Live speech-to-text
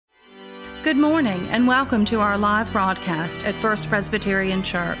Good morning and welcome to our live broadcast at First Presbyterian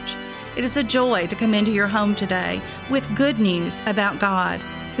Church. It is a joy to come into your home today with good news about God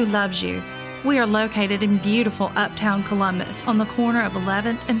who loves you. We are located in beautiful uptown Columbus on the corner of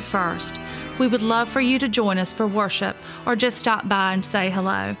 11th and 1st. We would love for you to join us for worship or just stop by and say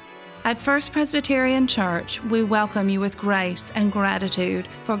hello. At First Presbyterian Church, we welcome you with grace and gratitude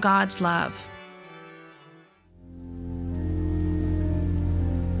for God's love.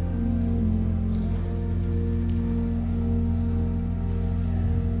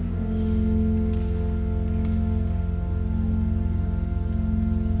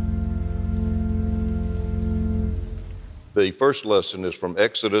 The first lesson is from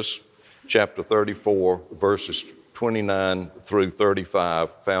Exodus chapter 34, verses 29 through 35,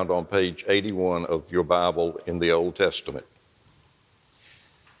 found on page 81 of your Bible in the Old Testament.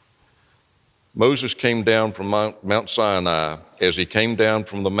 Moses came down from Mount Sinai. As he came down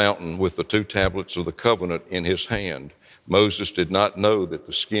from the mountain with the 2 tablets of the covenant in his hand, Moses did not know that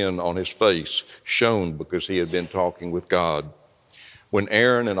the skin on his face shone because he had been talking with God. When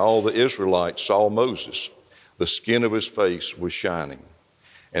Aaron and all the Israelites saw Moses, the skin of his face was shining,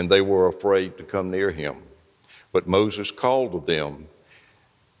 and they were afraid to come near him. But Moses called to them,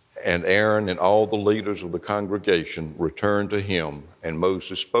 and Aaron and all the leaders of the congregation returned to him, and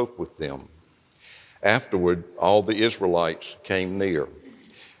Moses spoke with them. Afterward, all the Israelites came near,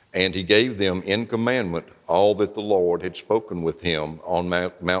 and he gave them in commandment all that the Lord had spoken with him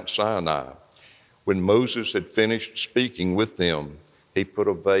on Mount Sinai. When Moses had finished speaking with them, he put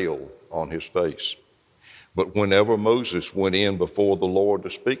a veil on his face. But whenever Moses went in before the Lord to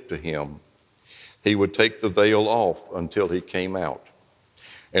speak to him, he would take the veil off until he came out.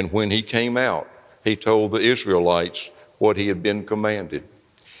 And when he came out, he told the Israelites what he had been commanded.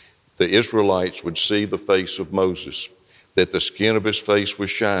 The Israelites would see the face of Moses, that the skin of his face was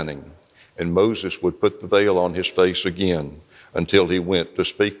shining, and Moses would put the veil on his face again until he went to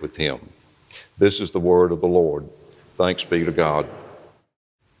speak with him. This is the word of the Lord. Thanks be to God.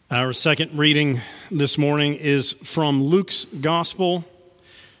 Our second reading this morning is from Luke's Gospel.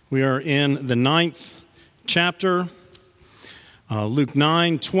 We are in the 9th chapter, Luke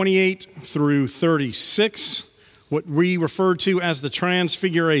 9, 28 through 36, what we refer to as the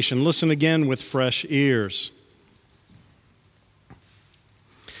Transfiguration. Listen again with fresh ears.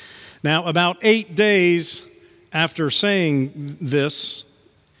 Now, about 8 days after saying this,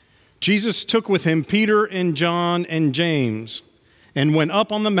 Jesus took with him Peter and John and James and went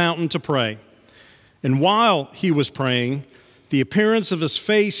up on the mountain to pray. And while he was praying, the appearance of his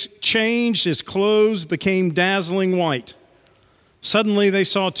face changed, his clothes became dazzling white. Suddenly they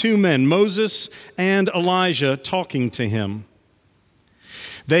saw 2 men, Moses and Elijah, talking to him.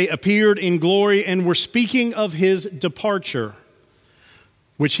 They appeared in glory and were speaking of his departure,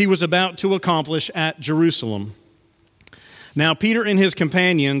 which he was about to accomplish at Jerusalem. Now Peter and his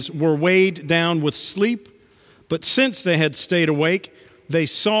companions were weighed down with sleep, but since they had stayed awake, they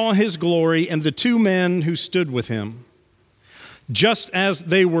saw his glory and the 2 men who stood with him. Just as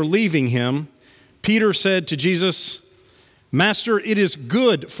they were leaving him, Peter said to Jesus, "Master, it is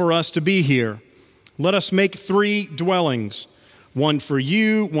good for us to be here. Let us make 3 dwellings, one for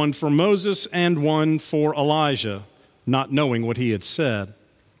you, one for Moses, and one for Elijah," not knowing what he had said.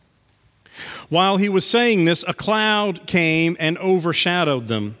 While he was saying this, a cloud came and overshadowed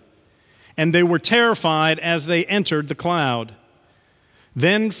them, and they were terrified as they entered the cloud.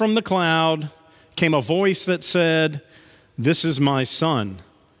 Then from the cloud came a voice that said, "This is my son,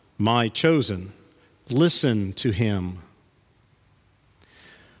 my chosen. Listen to him."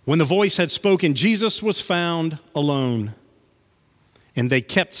 When the voice had spoken, Jesus was found alone. And they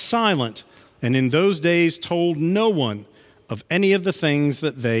kept silent, and in those days told no one of any of the things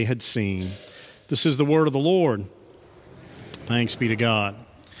that they had seen. This is the word of the Lord. Thanks be to God.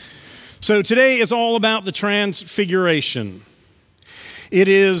 So today is all about the Transfiguration. It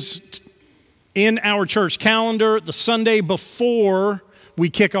is in our church calendar the Sunday before we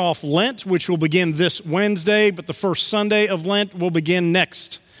kick off Lent, which will begin this Wednesday, but the first Sunday of Lent will begin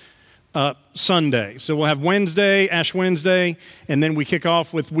next Sunday. So we'll have Wednesday, Ash Wednesday, and then we kick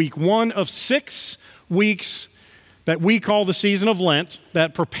off with week 1 of 6 weeks that we call the season of Lent,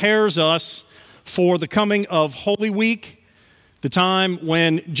 that prepares us for the coming of Holy Week, the time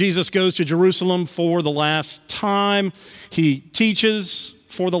when Jesus goes to Jerusalem for the last time. He teaches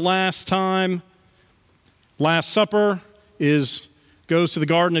for the last time. Last Supper goes to the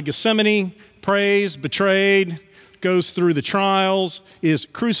Garden of Gethsemane, prays, betrayed, goes through the trials, is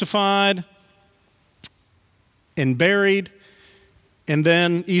crucified and buried, and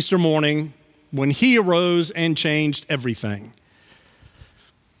then Easter morning when he arose and changed everything.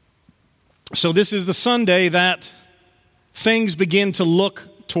 So this is the Sunday that things begin to look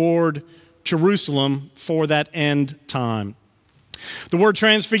toward Jerusalem for that end time. The word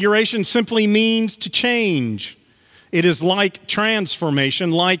transfiguration simply means to change. It is like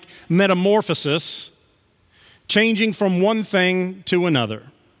transformation, like metamorphosis, changing from one thing to another.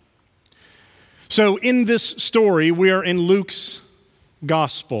 So in this story, we are in Luke's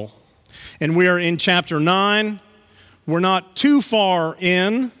gospel, and we are in chapter 9. We're not too far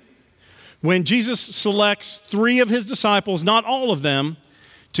in when Jesus selects 3 of his disciples, not all of them,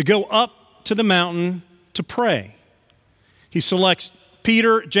 to go up to the mountain to pray. He selects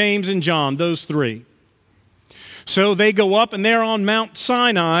Peter, James, and John, those 3. So they go up, and they're on Mount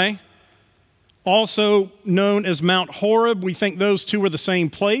Sinai, also known as Mount Horeb. We think those 2 are the same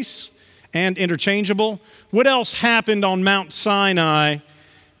place and interchangeable. What else happened on Mount Sinai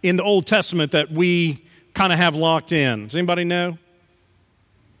in the Old Testament that we kind of have locked in? Does anybody know?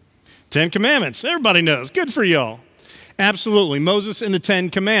 10 Commandments. Everybody knows. Good for y'all. Absolutely. Moses and the 10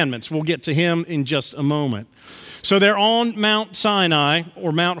 Commandments. We'll get to him in just a moment. So they're on Mount Sinai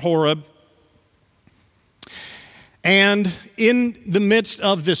or Mount Horeb. And in the midst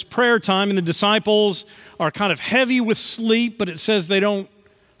of this prayer time, and the disciples are kind of heavy with sleep, but it says they don't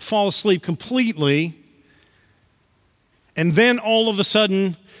fall asleep completely. And then all of a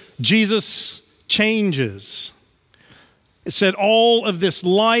sudden, Jesus changes. It said all of this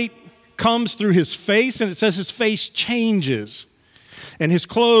light comes through his face, and it says his face changes. And his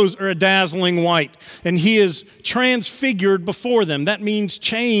clothes are a dazzling white, and he is transfigured before them. That means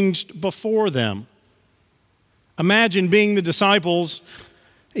changed before them. Imagine being the disciples.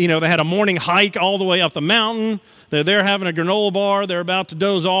 They had a morning hike all the way up the mountain. They're there having a granola bar. They're about to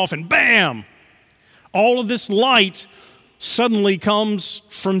doze off, and bam! All of this light suddenly comes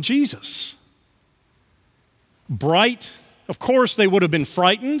from Jesus. Bright. Of course, they would have been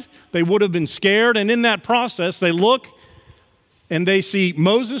frightened. They would have been scared. And in that process, they look and they see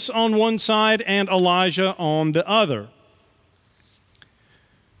Moses on one side and Elijah on the other.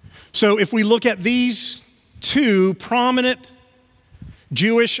 So if we look at these 2 prominent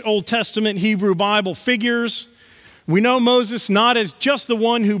Jewish Old Testament Hebrew Bible figures, we know Moses not as just the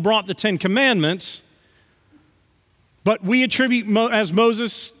one who brought the 10 Commandments, but we attribute as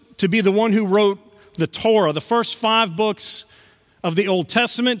Moses to be the one who wrote the Torah, the first 5 books of the Old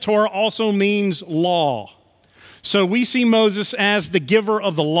Testament. Torah also means law. So we see Moses as the giver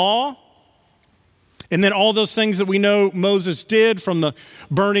of the law. And then all those things that we know Moses did, from the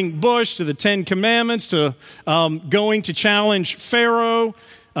burning bush to the 10 Commandments to going to challenge Pharaoh,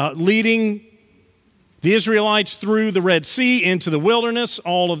 leading the Israelites through the Red Sea into the wilderness,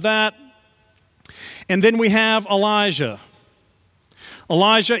 all of that. And then we have Elijah.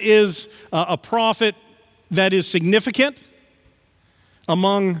 Elijah is a prophet that is significant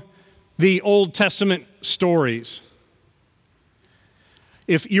among the Old Testament stories.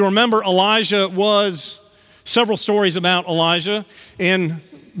 If you remember, Elijah was several stories about Elijah. In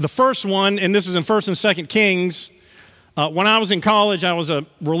the first one, and this is in 1st and 2nd Kings, when I was in college, I was a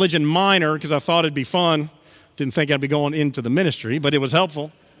religion minor because I thought it'd be fun. Didn't think I'd be going into the ministry, but it was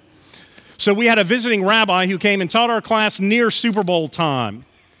helpful. So we had a visiting rabbi who came and taught our class near Super Bowl time.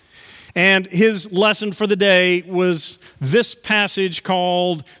 And his lesson for the day was this passage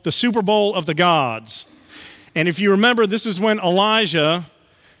called the Super Bowl of the Gods. And if you remember, this is when Elijah,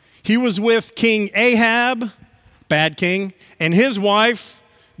 he was with King Ahab, bad king, and his wife,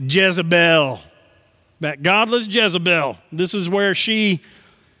 Jezebel, that godless Jezebel. This is where she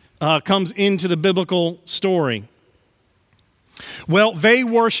comes into the biblical story. Well, they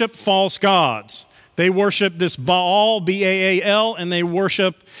worship false gods. They worship this Baal, B-A-A-L, and they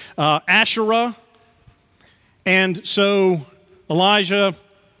worship Asherah. And so Elijah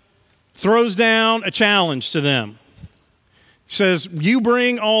throws down a challenge to them. He says, you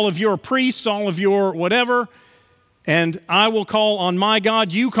bring all of your priests, all of your whatever, and I will call on my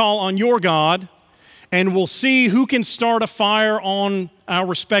God, you call on your God, and we'll see who can start a fire on our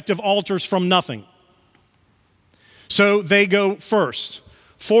respective altars from nothing. So they go first.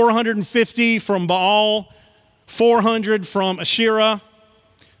 450 from Baal, 400 from Asherah.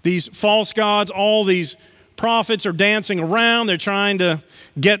 These false gods, all these prophets are dancing around. They're trying to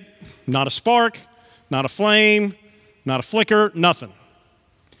get not a spark, not a flame, not a flicker, nothing.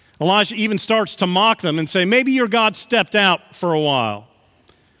 Elijah even starts to mock them and say, maybe your God stepped out for a while.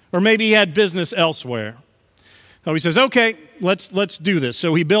 Or maybe he had business elsewhere. So he says, okay, let's do this.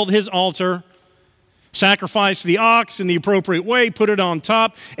 So he built his altar, sacrificed the ox in the appropriate way, put it on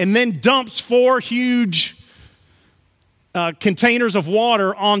top, and then dumps 4 huge containers of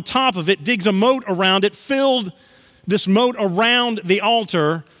water on top of it, digs a moat around it, filled this moat around the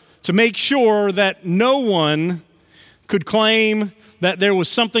altar to make sure that no one could claim that there was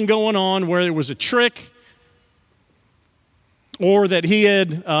something going on where there was a trick or that he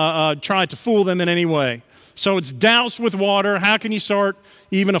had tried to fool them in any way. So it's doused with water. How can you start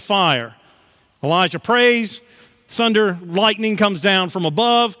even a fire? Elijah prays. Thunder, lightning comes down from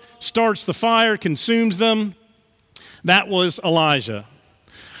above, starts the fire, consumes them. That was Elijah.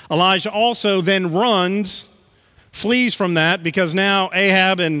 Elijah also then runs, flees from that because now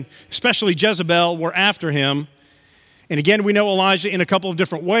Ahab and especially Jezebel were after him. And again, we know Elijah in a couple of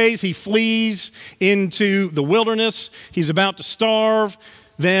different ways. He flees into the wilderness. He's about to starve.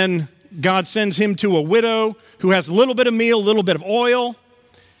 Then God sends him to a widow who has a little bit of meal, a little bit of oil.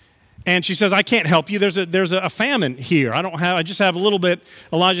 And she says, I can't help you. There's a famine here. I just have a little bit.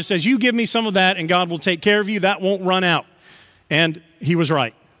 Elijah says, you give me some of that and God will take care of you. That won't run out. And he was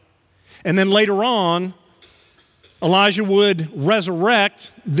right. And then later on, Elijah would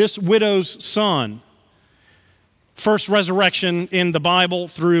resurrect this widow's son. First resurrection in the Bible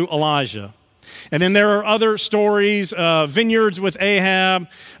through Elijah. And then there are other stories, vineyards with Ahab.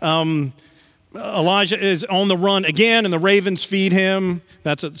 Elijah is on the run again, and the ravens feed him.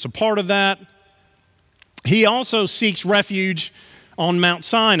 That's a part of that. He also seeks refuge on Mount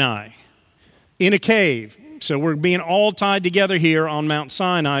Sinai in a cave. So we're being all tied together here on Mount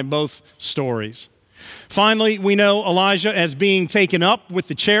Sinai, both stories. Finally, we know Elijah as being taken up with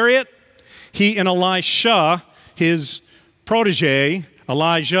the chariot. He and Elisha, his protege,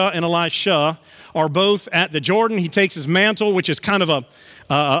 Elijah and Elisha, are both at the Jordan. He takes his mantle, which is kind of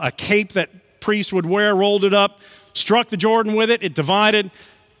a cape that priests would wear, rolled it up, struck the Jordan with it. It divided.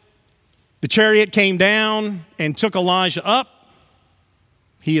 The chariot came down and took Elijah up.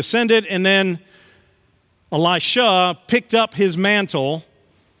 He ascended, and then Elisha picked up his mantle,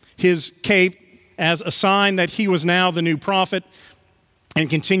 his cape, as a sign that he was now the new prophet and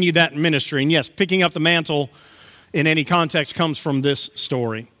continued that ministry. And yes, picking up the mantle in any context comes from this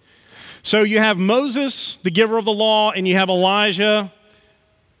story. So you have Moses, the giver of the law, and you have Elijah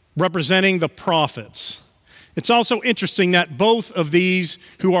representing the prophets. It's also interesting that both of these,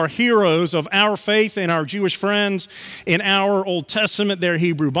 who are heroes of our faith and our Jewish friends in our Old Testament, their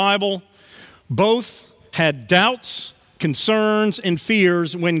Hebrew Bible, both had doubts, concerns, and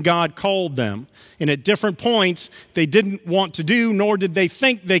fears when God called them. And at different points, they didn't want to do, nor did they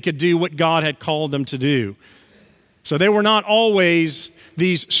think they could do what God had called them to do. So they were not always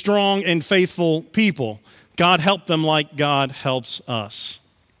these strong and faithful people. God helped them like God helps us.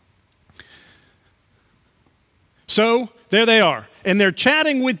 So there they are. And they're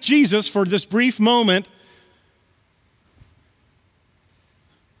chatting with Jesus for this brief moment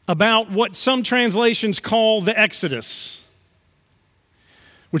about what some translations call the Exodus,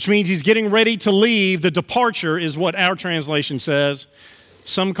 which means he's getting ready to leave. The departure is what our translation says.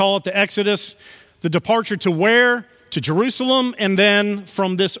 Some call it the Exodus. The departure to where? To Jerusalem, and then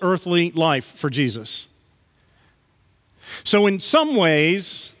from this earthly life for Jesus. So in some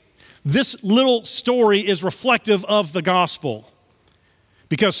ways, this little story is reflective of the gospel.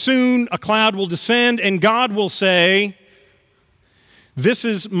 Because soon a cloud will descend and God will say, "This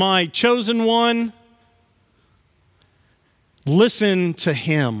is my chosen one. Listen to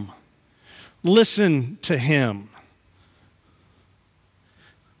him. Listen to him."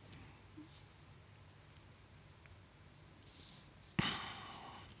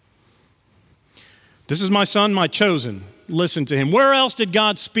 This is my son, my chosen. Listen to him. Where else did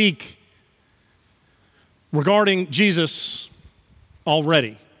God speak regarding Jesus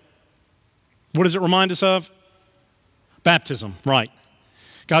already? What does it remind us of? Baptism, right.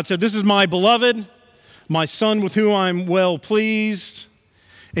 God said, "This is my beloved, my son with whom I'm well pleased."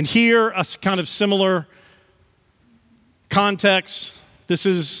 And here, a kind of similar context. This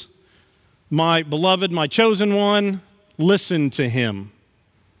is my beloved, my chosen one. Listen to him.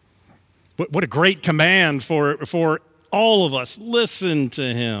 What a great command for all of us. Listen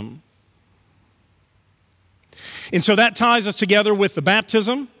to him. And so that ties us together with the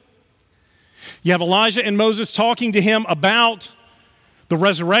baptism. You have Elijah and Moses talking to him about the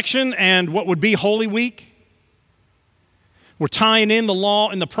resurrection and what would be Holy Week. We're tying in the law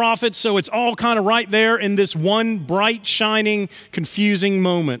and the prophets, so it's all kind of right there in this one bright, shining, confusing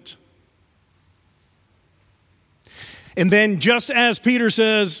moment. And then just as Peter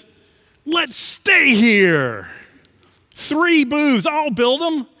says, "Let's stay here. 3 booths, I'll build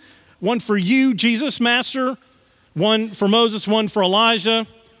them. One for you, Jesus, Master. One for Moses, one for Elijah."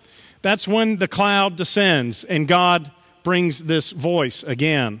 That's when the cloud descends and God brings this voice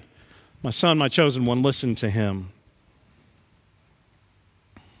again. "My son, my chosen one, listen to him."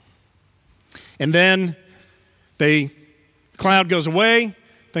 And then the cloud goes away.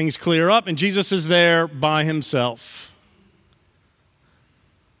 things clear up, and Jesus is there by himself.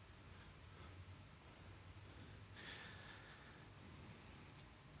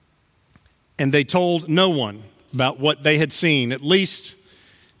 And they told no one about what they had seen, at least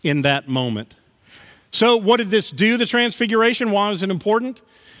in that moment. So what did this do, the transfiguration? Why was it important?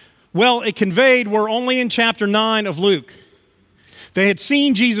 Well, it conveyed we're only in chapter 9 of Luke. They had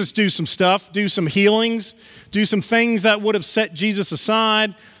seen Jesus do some stuff, do some healings, do some things that would have set Jesus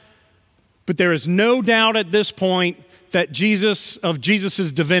aside. But there is no doubt at this point that Jesus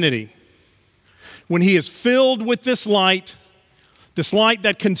Jesus' divinity. When he is filled with this light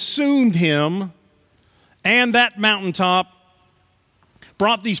that consumed him, and that mountaintop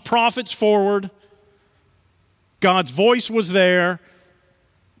brought these prophets forward. God's voice was there.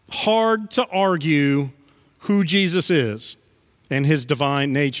 Hard to argue who Jesus is and his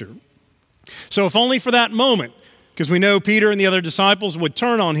divine nature. So if only for that moment, because we know Peter and the other disciples would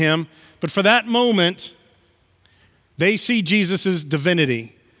turn on him, but for that moment, they see Jesus'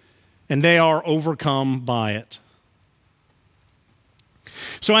 divinity and they are overcome by it.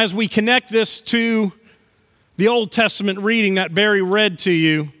 So as we connect this to the Old Testament reading that Barry read to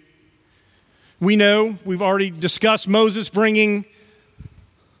you, we know, we've already discussed Moses bringing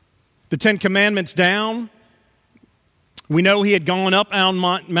the Ten Commandments down. We know he had gone up on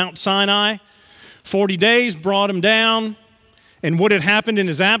Mount Sinai. 40 days brought him down. And what had happened in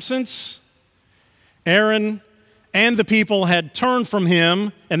his absence? Aaron and the people had turned from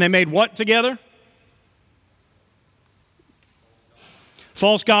him, and they made what together?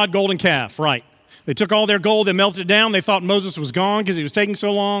 False god, golden calf, right. They took all their gold, they melted it down. They thought Moses was gone because he was taking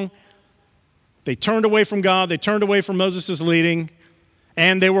so long. They turned away from God. They turned away from Moses' leading,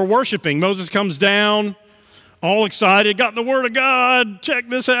 and they were worshiping. Moses comes down, all excited, got the word of God, check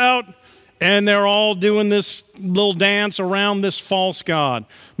this out. And they're all doing this little dance around this false god.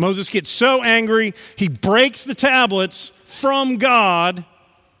 Moses gets so angry, he breaks the tablets from God,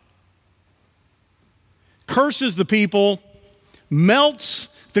 curses the people, melts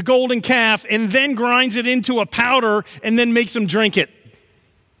the golden calf, and then grinds it into a powder and then makes them drink it.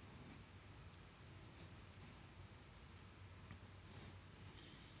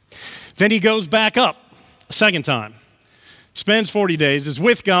 Then he goes back up a second time, spends 40 days, is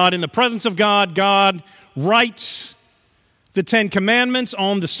with God. In the presence of God, God writes the Ten Commandments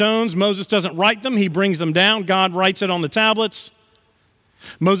on the stones. Moses doesn't write them. He brings them down. God writes it on the tablets.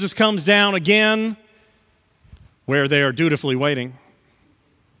 Moses comes down again where they are dutifully waiting.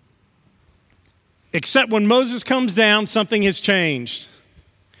 Except when Moses comes down, something has changed.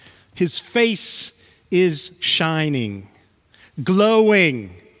 His face is shining,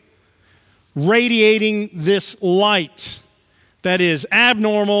 glowing, radiating this light that is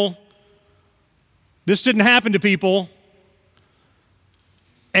abnormal. This didn't happen to people,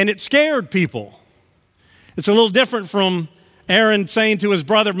 and it scared people. It's a little different from Aaron saying to his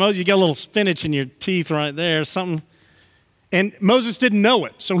brother, Moses, you got a little spinach in your teeth right there, something. And Moses didn't know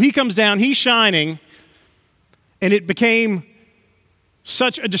it. So he comes down, he's shining, and it became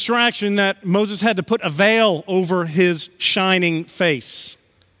such a distraction that Moses had to put a veil over his shining face.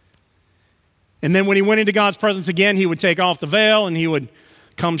 And then when he went into God's presence again, he would take off the veil and he would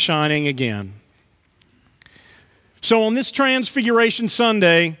come shining again. So on this Transfiguration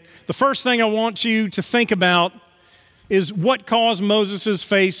Sunday, the first thing I want you to think about is what caused Moses'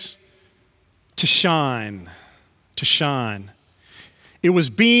 face to shine. To shine. It was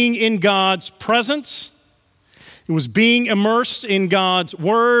being in God's presence. It was being immersed in God's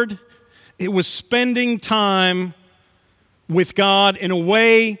word. It was spending time with God in a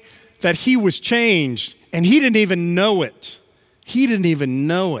way that he was changed, and he didn't even know it. He didn't even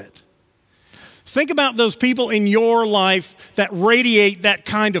know it. Think about those people in your life that radiate that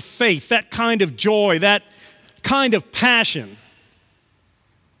kind of faith, that kind of joy, that kind of passion.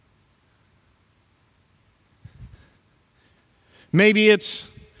 Maybe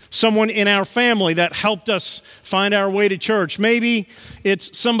it's someone in our family that helped us find our way to church. Maybe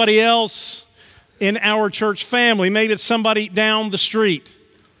it's somebody else in our church family. Maybe it's somebody down the street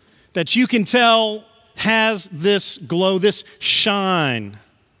that you can tell has this glow, this shine.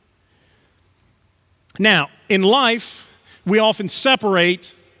 Now, in life, we often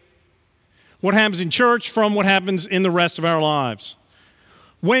separate what happens in church from what happens in the rest of our lives.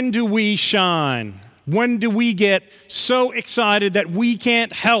 When do we shine? When do we get so excited that we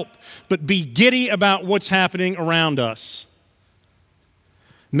can't help but be giddy about what's happening around us?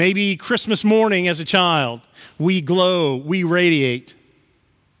 Maybe Christmas morning as a child, we glow, we radiate.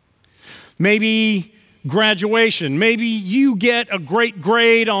 Maybe graduation. Maybe you get a great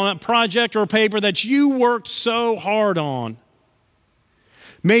grade on a project or a paper that you worked so hard on.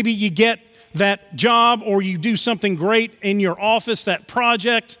 Maybe you get that job or you do something great in your office. That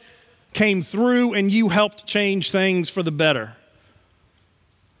project came through and you helped change things for the better.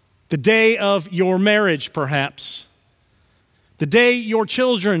 The day of your marriage, perhaps. The day your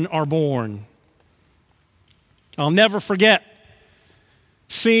children are born. I'll never forget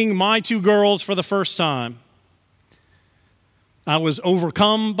seeing my two girls for the first time. I was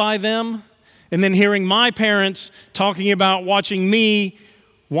overcome by them, and then hearing my parents talking about watching me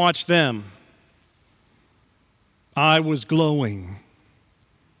watch them. I was glowing,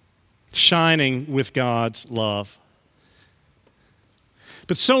 shining with God's love.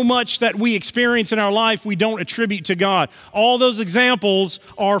 But so much that we experience in our life, we don't attribute to God. All those examples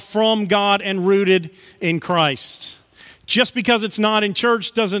are from God and rooted in Christ. Just because it's not in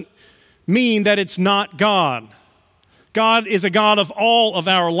church doesn't mean that it's not God. God is a God of all of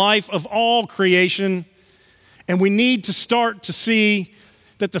our life, of all creation, and we need to start to see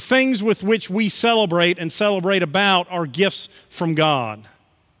that the things with which we celebrate and celebrate about are gifts from God.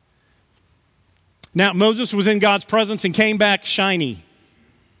 Now, Moses was in God's presence and came back shiny.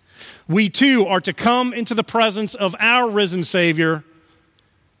 We too are to come into the presence of our risen Savior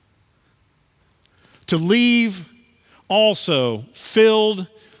to leave also filled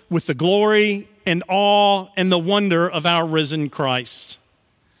with the glory and awe and the wonder of our risen Christ.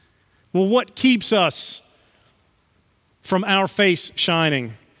 Well, what keeps us from our face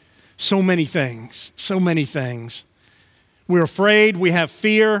shining? So many things, so many things. We're afraid, we have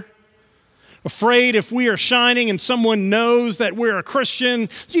fear. Afraid if we are shining and someone knows that we're a Christian.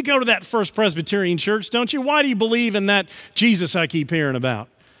 You go to that First Presbyterian Church, don't you? Why do you believe in that Jesus I keep hearing about?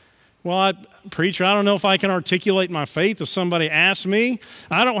 Well, preacher, I don't know if I can articulate my faith if somebody asks me.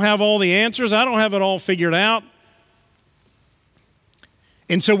 I don't have all the answers. I don't have it all figured out.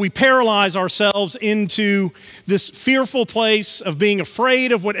 And so we paralyze ourselves into this fearful place of being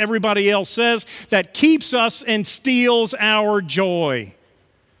afraid of what everybody else says that keeps us and steals our joy.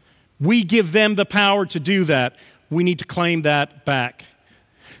 We give them the power to do that. We need to claim that back.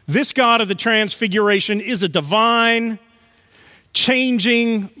 This God of the Transfiguration is a divine,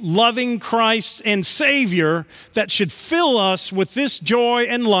 changing, loving Christ and Savior that should fill us with this joy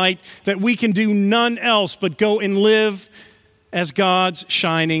and light that we can do none else but go and live as God's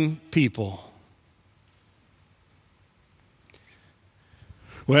shining people.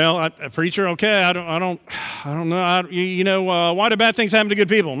 Well, preacher, okay, I don't know. Why do bad things happen to good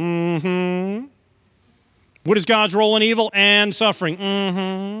people? Mm-hmm. What is God's role in evil and suffering?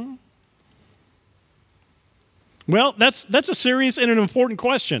 Mm-hmm. Well, that's a serious and an important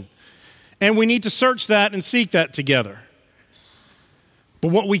question, and we need to search that and seek that together.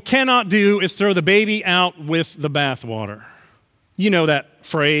 But what we cannot do is throw the baby out with the bathwater. You know that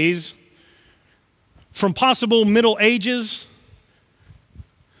phrase. From possible Middle Ages,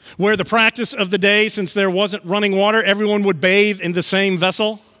 where the practice of the day, since there wasn't running water, everyone would bathe in the same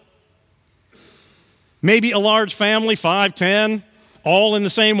vessel. Maybe a large family, 5, 10, all in the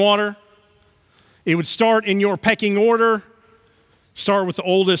same water. It would start in your pecking order. Start with the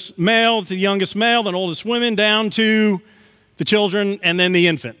oldest male, the youngest male, then oldest women, down to the children, and then the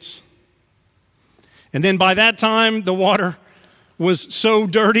infants. And then by that time, the water was so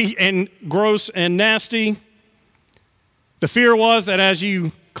dirty and gross and nasty. The fear was that as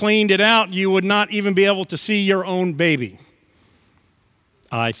you cleaned it out, you would not even be able to see your own baby.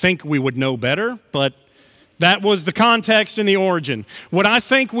 I think we would know better, but that was the context and the origin. What I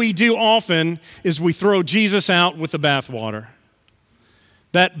think we do often is we throw Jesus out with the bathwater.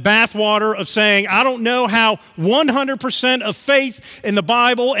 That bathwater of saying, I don't know how 100% of faith in the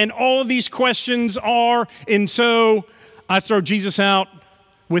Bible and all of these questions are, and so I throw Jesus out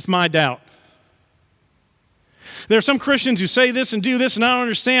with my doubt. There are some Christians who say this and do this, and I don't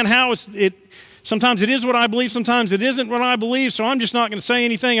understand how sometimes it is what I believe, sometimes it isn't what I believe, so I'm just not going to say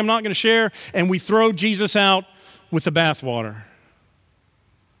anything, I'm not going to share, and we throw Jesus out with the bathwater.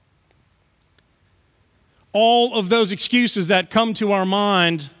 All of those excuses that come to our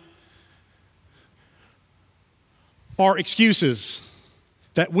mind are excuses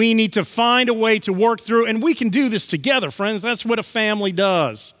that we need to find a way to work through, and we can do this together, friends. That's what a family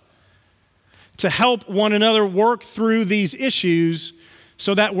does. To help one another work through these issues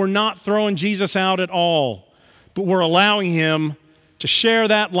so that we're not throwing Jesus out at all, but we're allowing him to share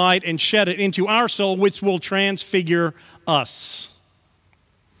that light and shed it into our soul, which will transfigure us.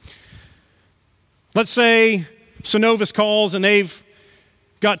 Let's say Synovus calls and they've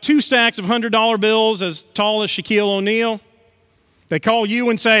got 2 stacks of $100 bills as tall as Shaquille O'Neal. They call you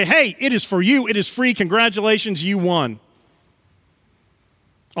and say, hey, it is for you, it is free, congratulations, you won.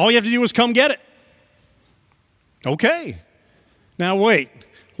 All you have to do is come get it. Okay. Now wait,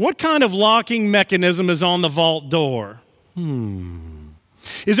 What kind of locking mechanism is on the vault door?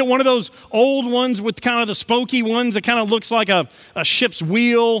 Is it one of those old ones with kind of the spokey ones that kind of looks like a ship's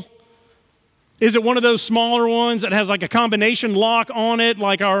wheel? Is it one of those smaller ones that has like a combination lock on it,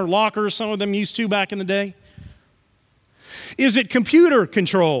 like our lockers, some of them used to back in the day? Is it computer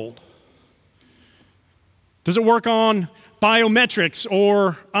controlled? Does it work on biometrics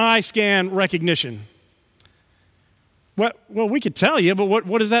or eye scan recognition? Well, we could tell you, but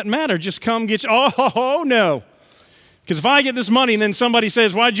what does that matter? Just come get you. Oh, no. Because if I get this money and then somebody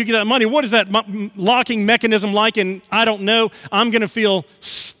says, why did you get that money? What is that locking mechanism like? And I don't know. I'm going to feel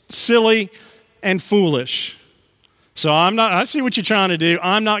silly and foolish. So I see what you're trying to do.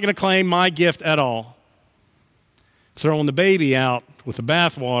 I'm not going to claim my gift at all. Throwing the baby out with the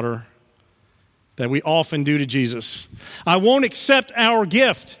bathwater that we often do to Jesus. I won't accept our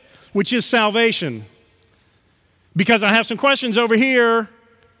gift, which is salvation, because I have some questions over here.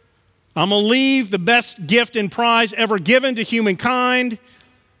 I'm going to leave the best gift and prize ever given to humankind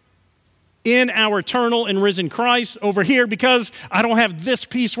in our eternal and risen Christ over here because I don't have this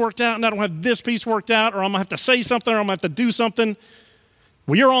piece worked out and I don't have this piece worked out, or I'm going to have to say something or I'm going to have to do something.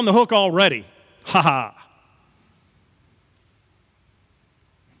 Well, you're on the hook already. Ha ha.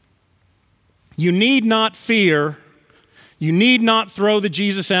 You need not fear. You need not throw the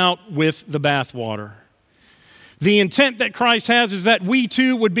Jesus out with the bathwater. The intent that Christ has is that we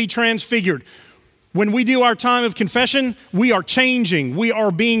too would be transfigured. When we do our time of confession, we are changing. We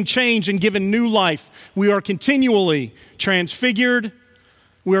are being changed and given new life. We are continually transfigured.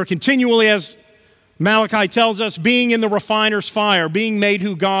 We are continually, as Malachi tells us, being in the refiner's fire, being made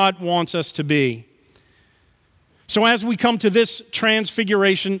who God wants us to be. So as we come to this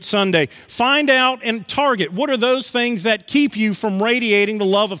Transfiguration Sunday, find out and target what are those things that keep you from radiating the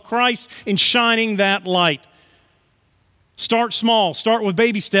love of Christ and shining that light. Start small, start with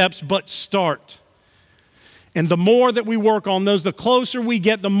baby steps, but start. And the more that we work on those, the closer we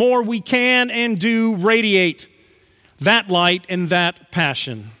get, the more we can and do radiate that light and that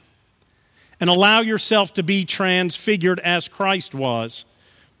passion. And allow yourself to be transfigured as Christ was.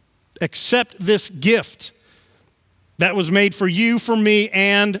 Accept this gift that was made for you, for me,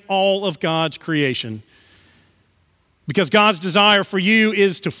 and all of God's creation. Because God's desire for you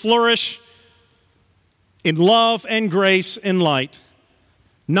is to flourish in love and grace and light,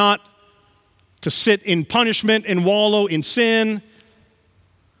 not to sit in punishment and wallow in sin,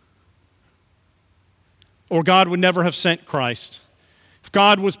 or God would never have sent Christ. If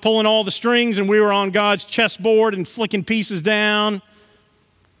God was pulling all the strings and we were on God's chessboard and flicking pieces down,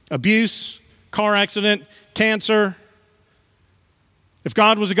 abuse, car accident, cancer, if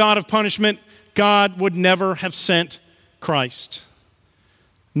God was a God of punishment, God would never have sent Christ.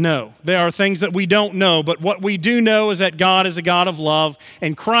 No, there are things that we don't know, but what we do know is that God is a God of love,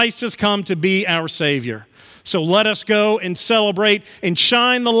 and Christ has come to be our Savior. So let us go and celebrate and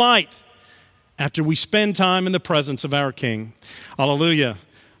shine the light after we spend time in the presence of our King. Hallelujah.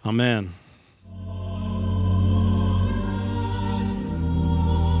 Amen.